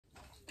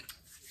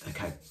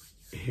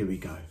Here we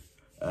go.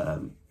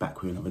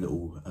 Back with another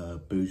little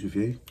booze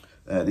review.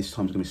 This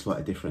time's going to be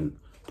slightly different.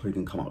 Probably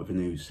going to come up with a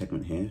new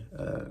segment here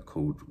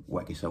called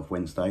Whack Yourself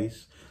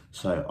Wednesdays.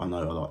 So I know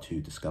I like to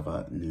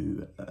discover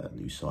new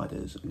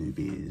ciders, new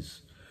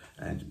beers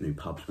and new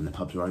pubs when the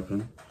pubs are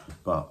open.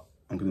 But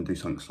I'm going to do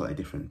something slightly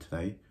different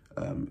today.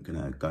 I'm going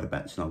to go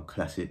back to some old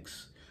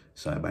classics.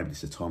 So maybe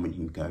this is a time when you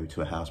can go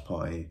to a house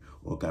party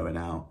or going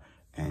out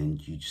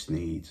and you just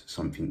need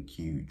something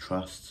you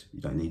trust.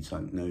 You don't need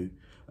something new.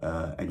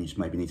 And you just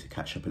maybe need to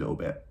catch up a little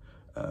bit.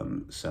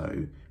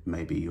 So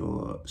maybe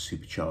your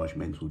supercharged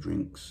mental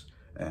drinks.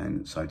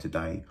 And so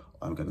today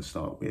I'm going to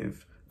start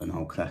with an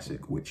old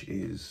classic, which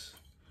is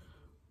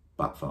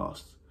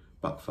Buckfast.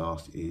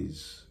 Buckfast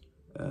is,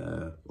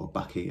 or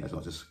Bucky, as I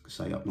just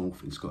say up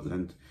north in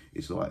Scotland,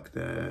 is like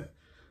the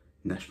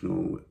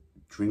national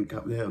drink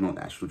up there. Not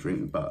national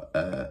drink, but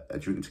a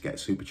drink to get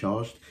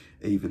supercharged,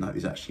 even though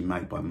it's actually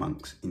made by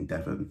monks in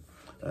Devon.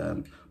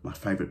 My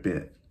favourite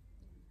bit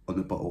on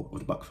the bottle of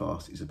the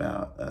Buckfast is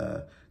about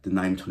the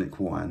name Tonic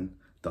Wine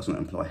does not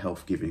imply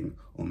health giving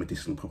or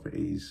medicinal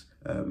properties.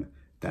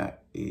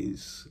 That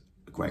is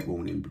a great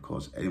warning,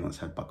 because anyone that's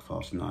had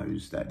Buckfast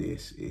knows that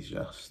this is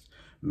just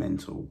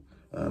mental.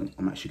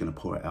 I'm actually going to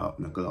pour it out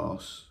in a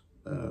glass,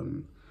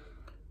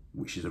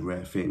 which is a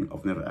rare thing.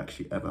 I've never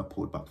actually ever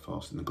poured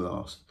Buckfast in a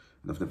glass,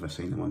 and I've never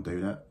seen anyone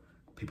do that.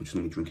 People just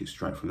normally drink it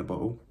straight from the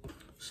bottle.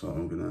 So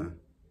I'm going to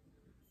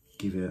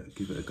give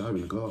it a go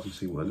in the glass and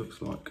see what it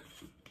looks like.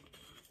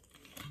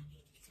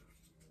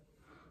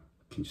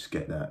 You can just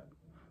get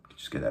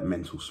that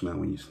mental smell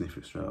when you sniff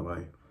it straight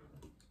away.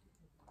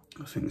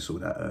 I think it's all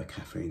that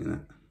caffeine in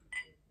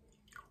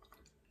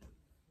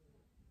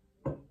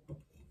it.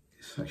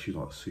 It's actually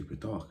like super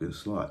dark.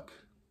 It's like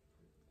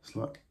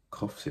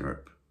cough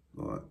syrup.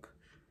 Like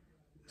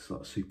it's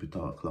like super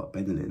dark, like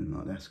Benylin.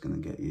 Like that's gonna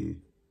get you.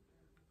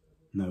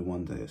 No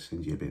wonder it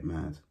sends you a bit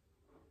mad.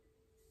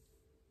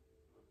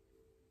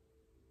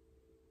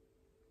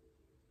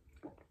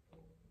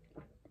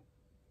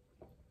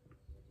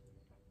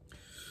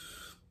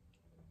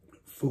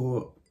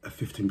 For a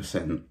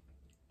 15%,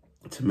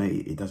 to me,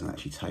 it doesn't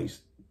actually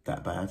taste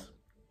that bad,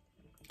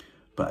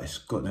 but it's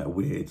got that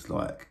weird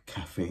like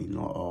caffeine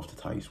like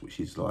aftertaste, which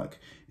is like,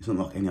 it's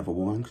not like any other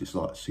wine, because it's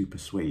like super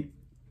sweet,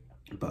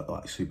 but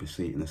like super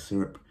sweet in a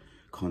syrup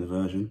kind of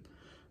version.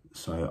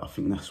 So I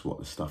think that's what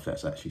the stuff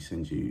that's actually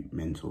sends you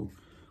mental.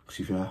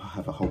 Because if you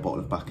have a whole bottle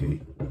of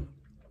Bucky,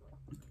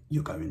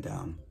 you're going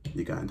down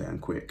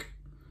quick.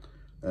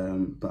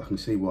 But I can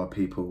see why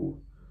people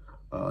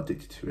are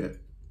addicted to it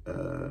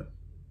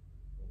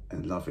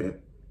and love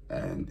it.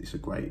 And it's a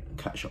great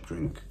catch-up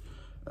drink.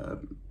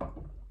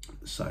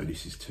 So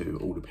this is to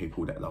all the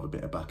people that love a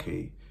bit of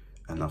Bucky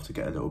and love to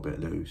get a little bit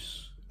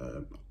loose.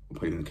 I'm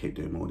probably going to keep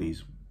doing more of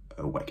these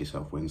Whack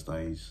Yourself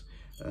Wednesdays.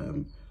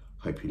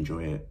 Hope you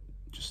enjoy it.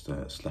 Just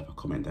slap a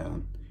comment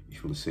down if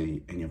you want to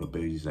see any other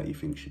boozies that you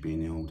think should be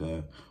in the old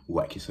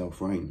Whack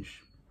Yourself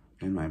range.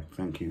 Anyway,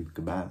 thank you.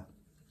 Goodbye.